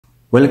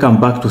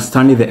Welcome back to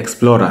Stanley the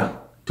Explorer.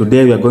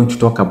 Today we are going to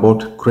talk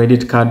about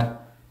credit card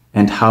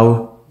and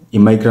how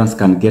immigrants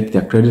can get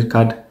their credit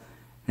card.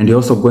 And we're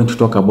also going to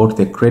talk about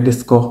the credit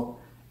score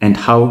and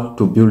how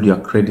to build your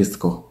credit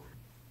score.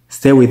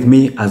 Stay with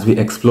me as we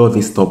explore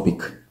this topic.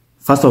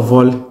 First of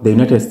all, the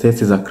United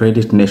States is a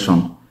credit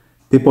nation.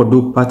 People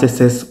do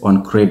purchases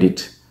on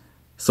credit.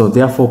 So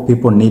therefore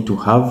people need to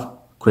have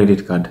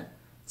credit card.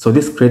 So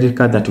this credit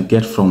card that you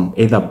get from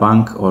either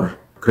bank or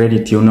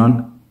credit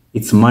union,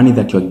 it's money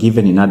that you're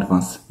given in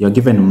advance. You're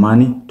given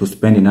money to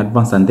spend in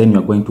advance and then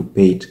you're going to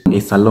pay it.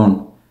 It's a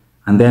loan.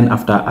 And then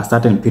after a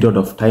certain period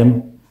of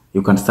time,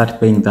 you can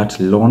start paying that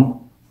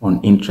loan on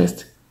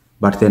interest.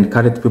 But they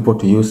encourage people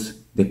to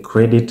use the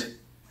credit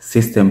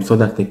system so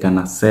that they can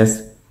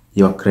assess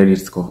your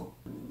credit score.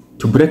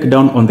 To break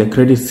down on the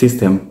credit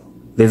system,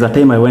 there's a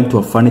time I went to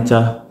a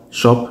furniture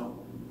shop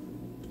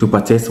to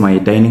purchase my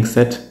dining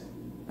set.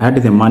 I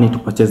had the money to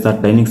purchase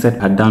that dining set.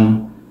 I had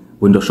done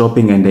window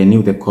shopping and I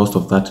knew the cost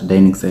of that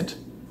dining set.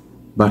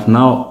 But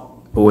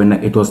now when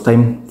it was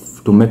time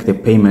to make the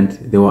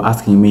payment, they were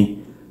asking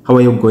me, how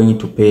are you going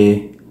to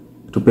pay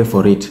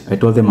for it? I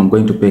told them I'm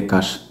going to pay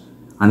cash.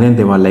 And then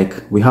they were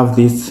like, we have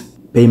this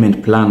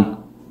payment plan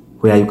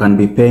where you can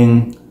be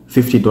paying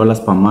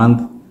 $50 per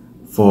month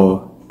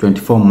for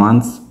 24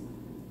 months.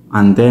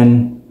 And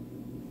then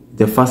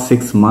the first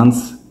 6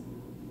 months,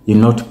 you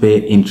not pay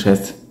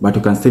interest, but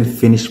you can still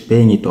finish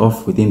paying it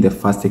off within the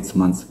first 6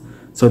 months.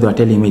 So they were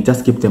telling me,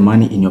 just keep the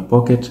money in your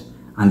pocket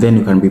and then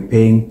you can be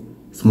paying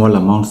small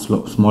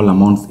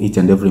amounts each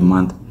and every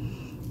month.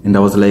 And I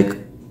was like,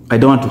 I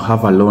don't want to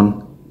have a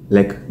loan.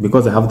 Like,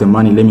 because I have the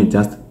money, let me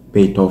just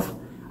pay it off.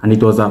 And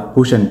it was a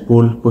push and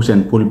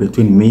pull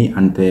between me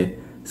and the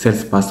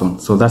salesperson.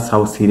 So that's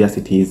how serious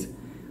it is.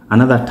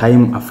 Another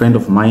time, a friend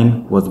of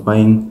mine was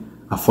buying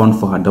a phone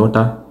for her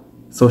daughter.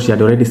 So she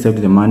had already saved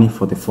the money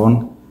for the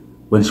phone.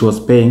 When she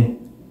was paying,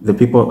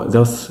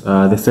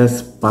 the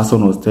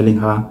salesperson was telling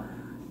her,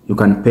 you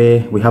can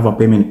pay, we have a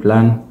payment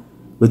plan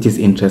which is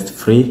interest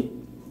free.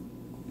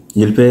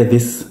 You'll pay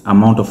this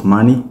amount of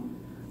money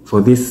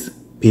for this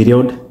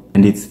period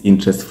and it's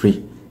interest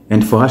free.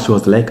 And for her, she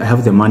was like, I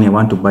have the money, I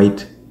want to buy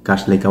it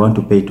cash, like I want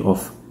to pay it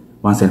off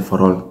once and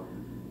for all.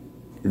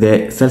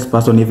 The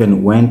salesperson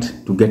even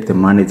went to get the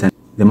manager, and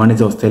the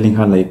manager was telling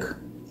her like,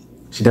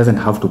 she doesn't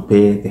have to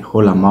pay the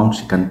whole amount,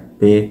 she can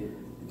pay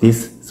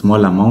this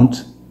small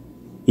amount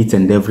each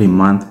and every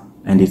month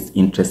and it's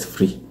interest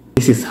free.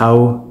 This is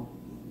how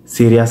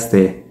serious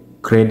the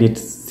credit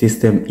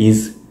system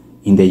is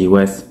in the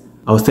US.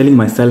 I was telling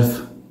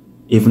myself,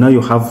 if now you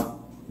have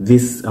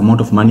this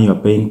amount of money you're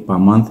paying per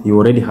month, you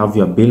already have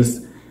your bills,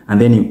 and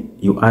then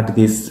you add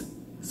this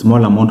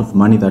small amount of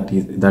money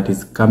that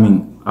is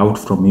coming out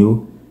from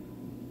you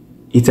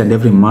each and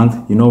every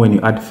month. You know, when you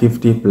add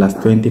 50 plus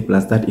 20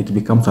 plus that, it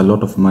becomes a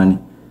lot of money.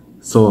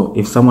 So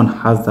if someone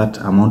has that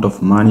amount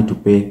of money to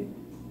pay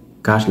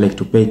cash, like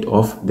to pay it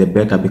off, the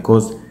better,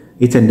 because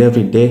each and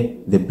every day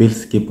the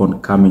bills keep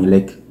on coming.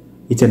 Like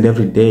each and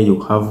every day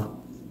you have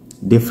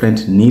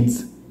different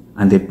needs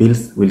and the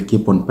bills will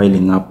keep on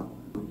piling up.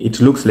 It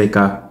looks like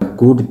a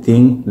good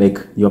thing,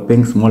 like you're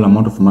paying small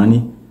amount of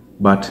money,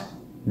 but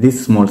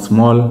this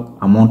small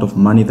amount of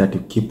money that you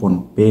keep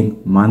on paying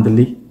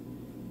monthly,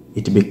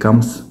 it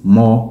becomes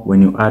more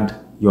when you add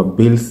your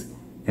bills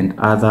and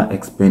other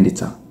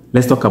expenditure.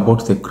 Let's talk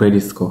about the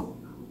credit score.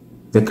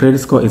 The credit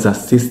score is a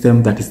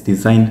system that is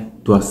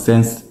designed to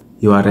assess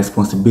your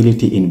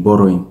responsibility in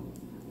borrowing,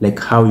 like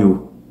how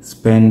you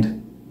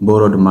spend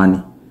borrowed money.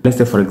 Let's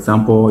say, for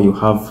example, you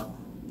have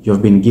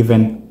been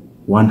given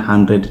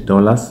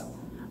 $100.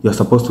 You're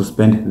supposed to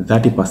spend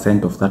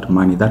 30% of that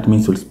money. That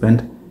means you'll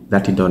spend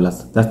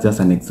 $30. That's just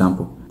an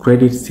example.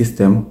 Credit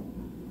system,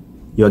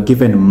 you're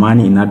given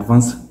money in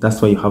advance.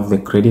 That's why you have the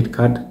credit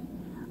card.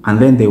 And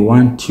then they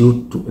want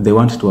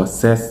to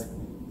assess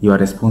your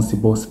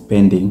responsible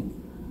spending,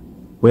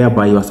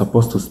 whereby you are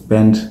supposed to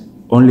spend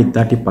only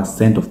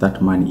 30% of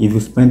that money. If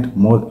you spend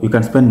more, you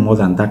can spend more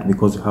than that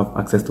because you have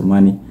access to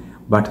money,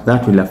 but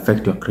that will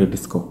affect your credit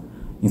score.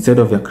 Instead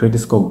of your credit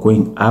score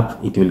going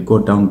up, it will go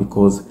down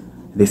because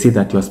they see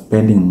that you're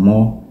spending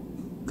more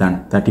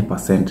than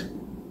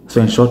 30%. So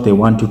in short, they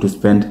want you to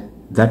spend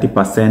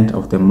 30%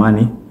 of the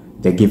money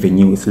they're giving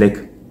you. It's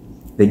like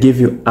they give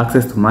you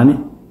access to money,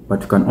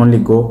 but you can only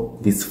go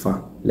this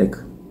far. Like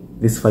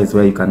this far is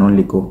where you can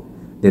only go,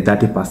 the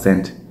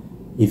 30%.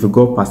 If you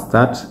go past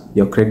that,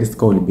 your credit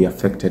score will be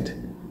affected.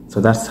 So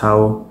that's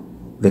how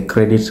the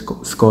credit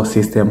score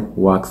system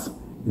works.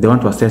 They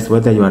want to assess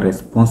whether you are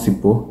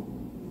responsible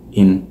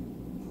in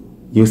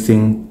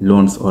using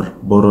loans or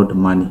borrowed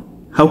money.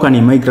 How can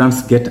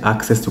immigrants get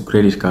access to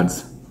credit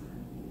cards?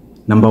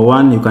 Number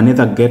one, you can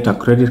either get a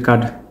credit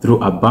card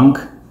through a bank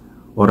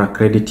or a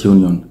credit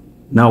union.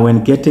 Now,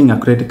 when getting a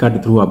credit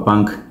card through a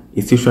bank,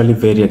 it's usually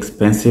very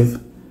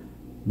expensive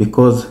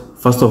because,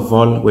 first of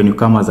all, when you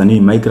come as a new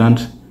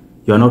immigrant,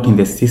 you are not in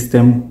the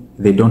system,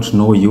 they don't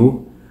know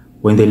you.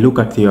 When they look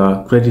at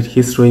your credit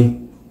history,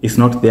 it's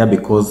not there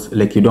because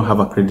like you don't have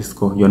a credit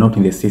score, you're not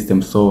in the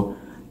system. So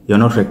you're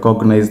not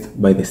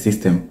recognized by the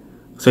system.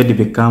 So it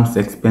becomes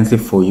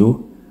expensive for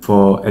you.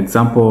 For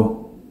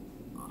example,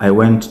 I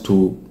went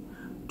to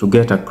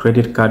get a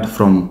credit card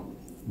from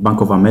Bank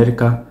of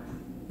America,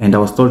 and I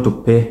was told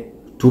to pay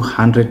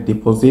 $200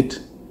 deposit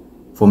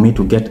for me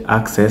to get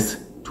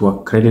access to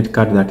a credit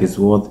card that is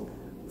worth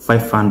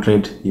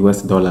 $500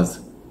 US.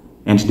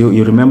 And do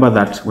you remember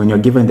that when you're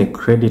given the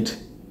credit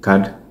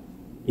card,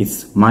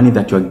 it's money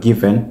that you're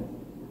given,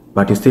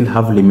 but you still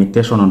have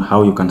limitation on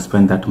how you can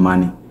spend that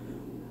money.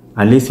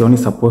 At least you're only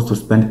supposed to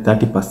spend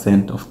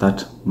 30% of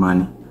that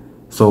money.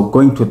 So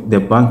going to the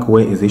bank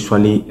way is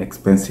usually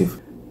expensive.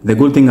 The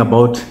good thing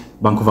about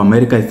Bank of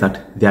America is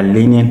that they are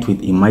lenient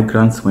with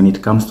immigrants when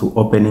it comes to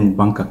opening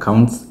bank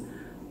accounts.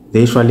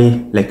 They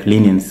usually like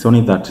lenient. It's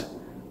only that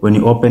when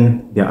you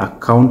open their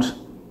account,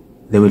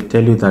 they will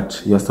tell you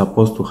that you're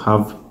supposed to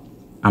have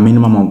a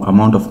minimum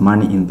amount of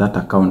money in that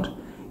account.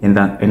 And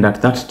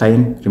at that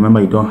time,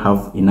 remember, you don't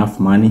have enough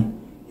money.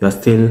 You're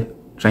still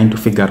trying to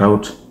figure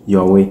out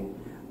your way.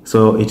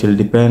 So it will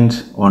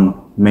depend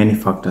on many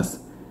factors.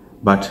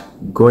 But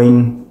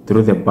going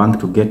through the bank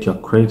to get your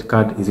credit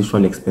card is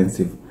usually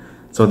expensive.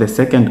 So the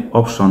second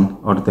option,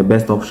 or the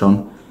best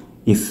option,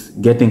 is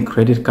getting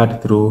credit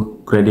card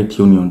through credit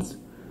unions.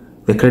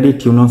 The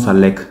credit unions are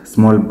like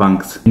small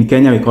banks. In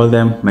Kenya, we call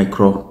them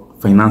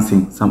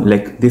microfinancing. Some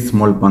like these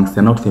small banks,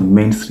 they're not the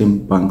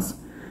mainstream banks.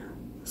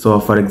 So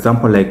for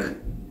example, like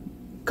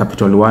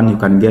Capital One, you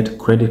can get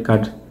credit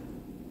card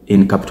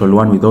in Capital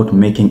One without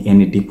making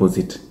any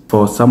deposit.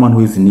 For someone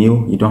who is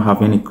new, you don't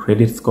have any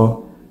credit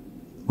score,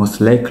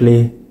 most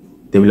likely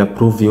they will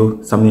approve you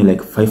something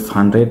like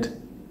 500,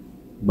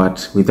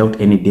 but without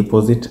any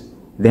deposit.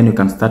 Then you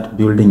can start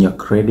building your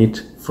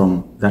credit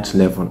from that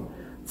level.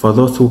 For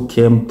those who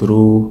came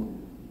through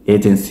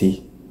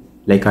agency,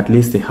 like at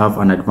least they have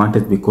an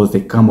advantage because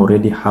they come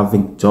already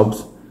having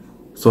jobs.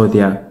 So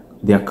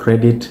their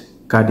credit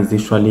card is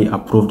usually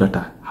approved at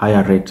a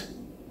higher rate.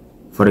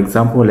 For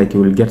example, like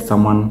you will get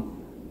someone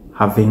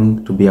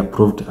having to be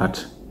approved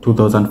at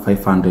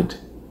 2,500.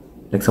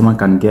 Like someone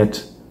can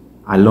get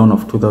a loan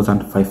of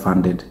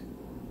 2,500,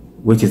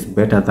 which is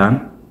better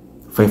than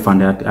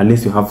 500. At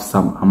least you have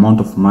some amount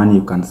of money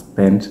you can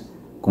spend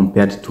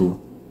compared to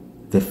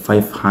the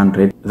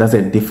 500. That's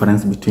a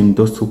difference between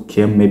those who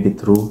came maybe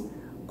through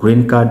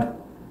green card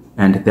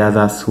and the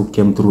others who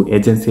came through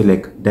agency,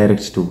 like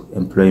direct to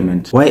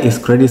employment. Why is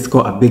credit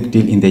score a big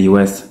deal in the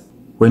US?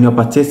 When you're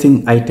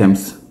purchasing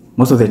items,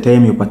 most of the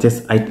time you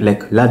purchase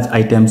like large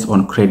items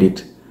on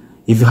credit.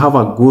 If you have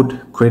a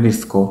good credit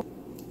score,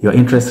 your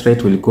interest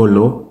rate will go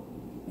low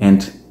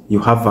and you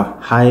have a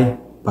high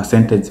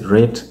percentage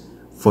rate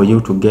for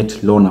you to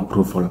get loan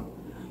approval.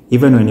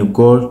 Even when you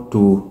go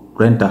to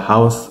rent a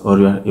house or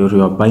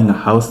you're buying a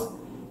house,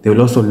 they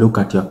will also look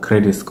at your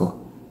credit score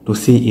to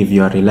see if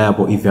you are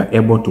reliable, if you are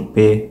able to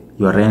pay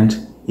your rent,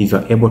 if you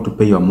are able to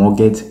pay your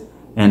mortgage.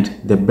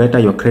 And the better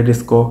your credit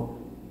score,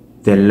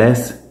 the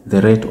less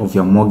the rate of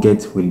your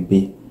mortgage will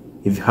be.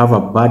 If you have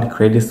a bad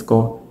credit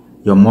score,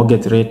 your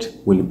mortgage rate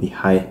will be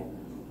high.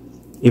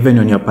 Even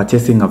when you're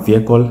purchasing a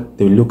vehicle,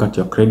 they will look at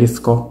your credit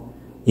score.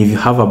 If you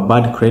have a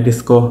bad credit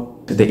score,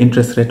 the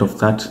interest rate of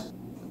that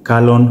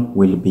car loan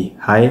will be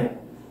high.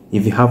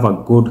 If you have a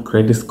good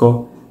credit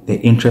score, the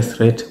interest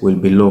rate will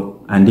be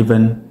low, and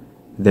even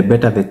the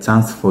better the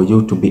chance for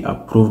you to be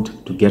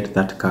approved to get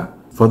that car.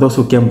 For those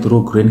who came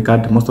through green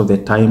card, most of the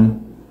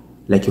time,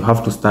 like you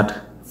have to start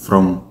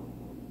from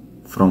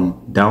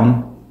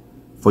down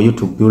for you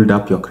to build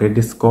up your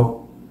credit score.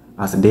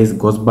 As days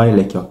goes by,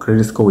 like your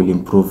credit score will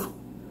improve.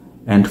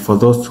 And for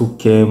those who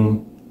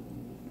came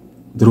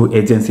through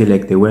agency,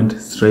 like they went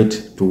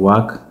straight to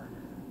work,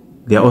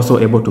 they are also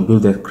able to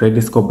build their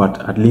credit score,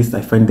 but at least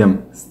I find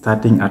them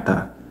starting at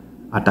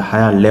a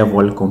higher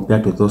level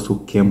compared to those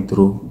who came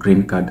through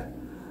green card.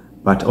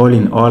 But all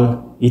in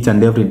all, each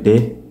and every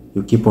day,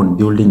 you keep on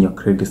building your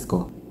credit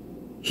score.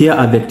 Here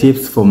are the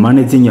tips for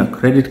managing your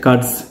credit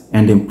cards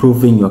and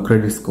improving your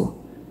credit score.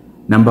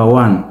 Number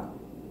 1,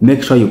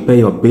 make sure you pay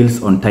your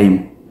bills on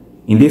time.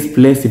 In this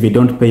place, if you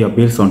don't pay your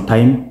bills on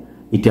time,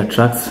 it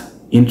attracts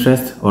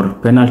interest or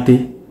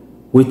penalty,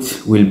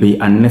 which will be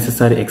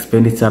unnecessary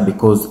expenditure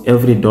because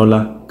every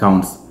dollar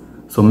counts.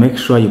 So make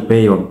sure you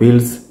pay your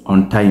bills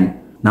on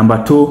time.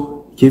 Number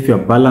 2, keep your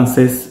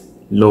balances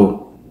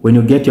low. When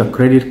you get your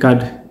credit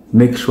card,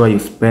 make sure you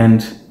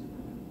spend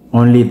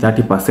only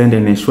 30%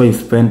 and ensure you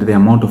spend the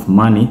amount of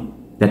money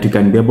that you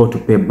can be able to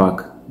pay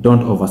back.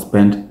 Don't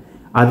overspend.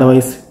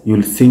 Otherwise,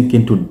 you'll sink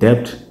into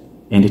debt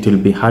and it will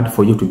be hard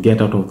for you to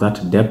get out of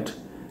that debt,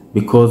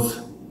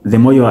 because the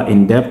more you are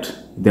in debt,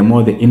 the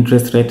more the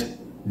interest rate,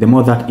 the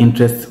more that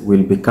interest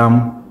will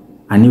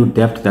become a new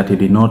debt that you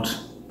did not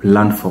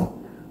plan for.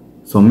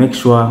 So make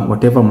sure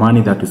whatever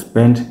money that you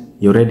spend,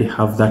 you already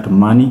have that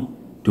money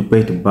to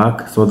pay it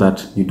back so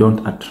that you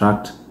don't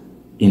attract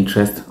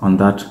interest on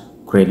that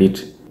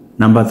credit.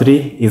 Number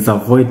 3 is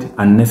avoid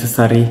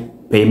unnecessary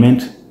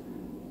payment.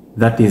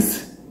 That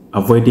is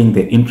avoiding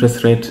the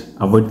interest rate,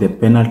 avoid the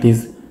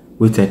penalties,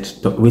 which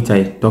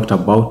I talked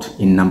about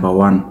in number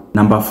 1.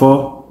 Number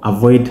 4,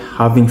 avoid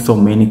having so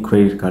many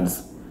credit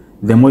cards.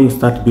 The more you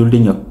start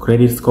building your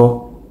credit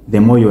score, the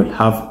more you will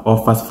have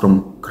offers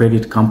from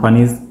credit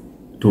companies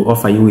to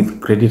offer you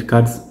with credit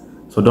cards.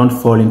 So don't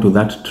fall into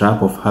that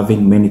trap of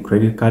having many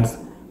credit cards,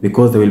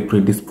 because they will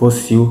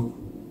predispose you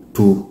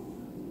to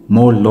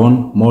more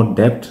loan, more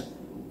debt.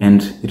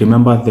 And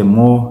remember, the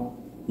more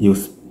you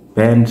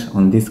spend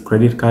on these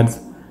credit cards,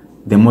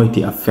 the more it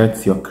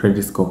affects your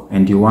credit score.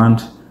 And you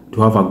want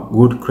to have a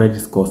good credit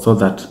score so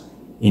that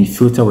in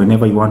future,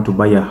 whenever you want to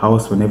buy a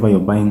house, whenever you're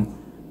buying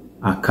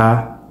a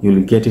car,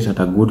 you'll get it at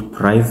a good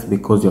price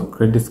because your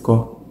credit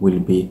score will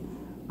be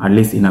at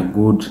least in a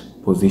good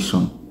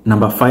position.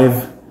 Number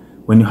 5,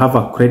 when you have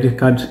a credit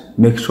card,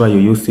 make sure you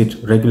use it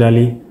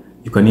regularly.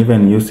 You can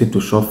even use it to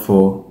shop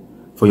for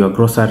your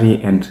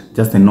grocery and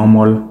just the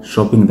normal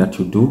shopping that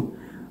you do.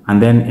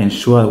 And then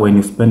ensure when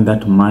you spend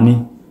that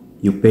money,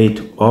 you pay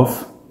it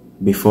off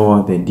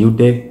before the due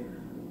date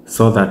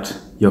so that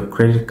your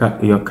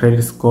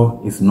credit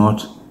score is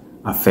not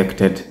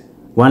affected.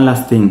 One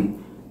last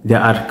thing, there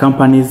are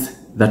companies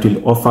that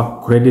will offer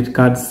credit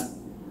cards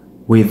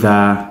with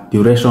a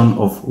duration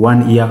of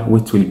 1 year,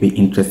 which will be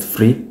interest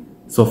free.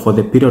 So for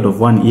the period of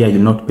 1 year,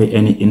 you'll not pay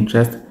any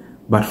interest,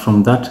 but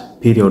from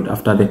that period,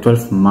 after the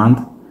 12th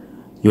month,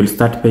 you'll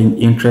start paying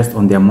interest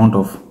on the amount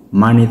of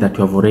money that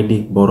you have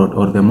already borrowed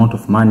or the amount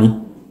of money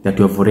that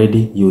you have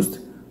already used.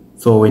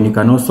 So when you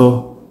can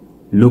also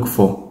look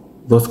for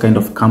those kind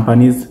of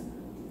companies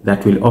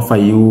that will offer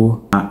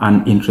you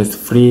an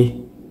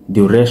interest-free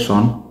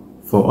duration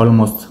for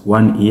almost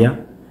 1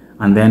 year,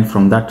 and then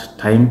from that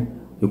time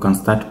you can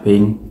start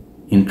paying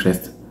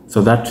interest.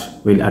 So that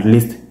will at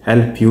least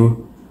help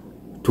you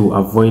to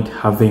avoid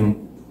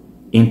having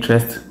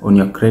interest on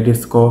your credit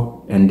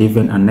score and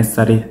even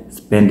unnecessary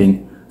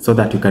spending, so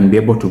that you can be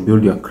able to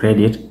build your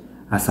credit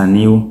as a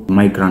new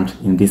migrant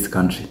in this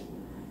country.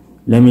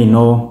 Let me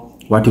know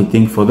what you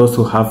think. For those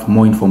who have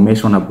more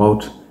information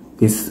about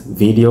this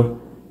video,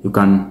 you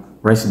can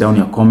write down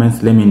your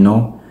comments. Let me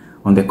know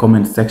on the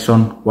comment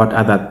section what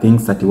other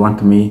things that you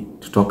want me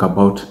to talk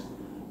about,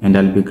 and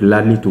I'll be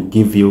gladly to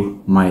give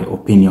you my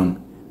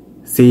opinion.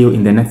 See you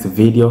in the next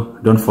video.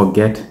 Don't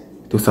forget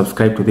to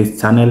subscribe to this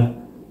channel,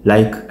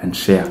 like and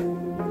share.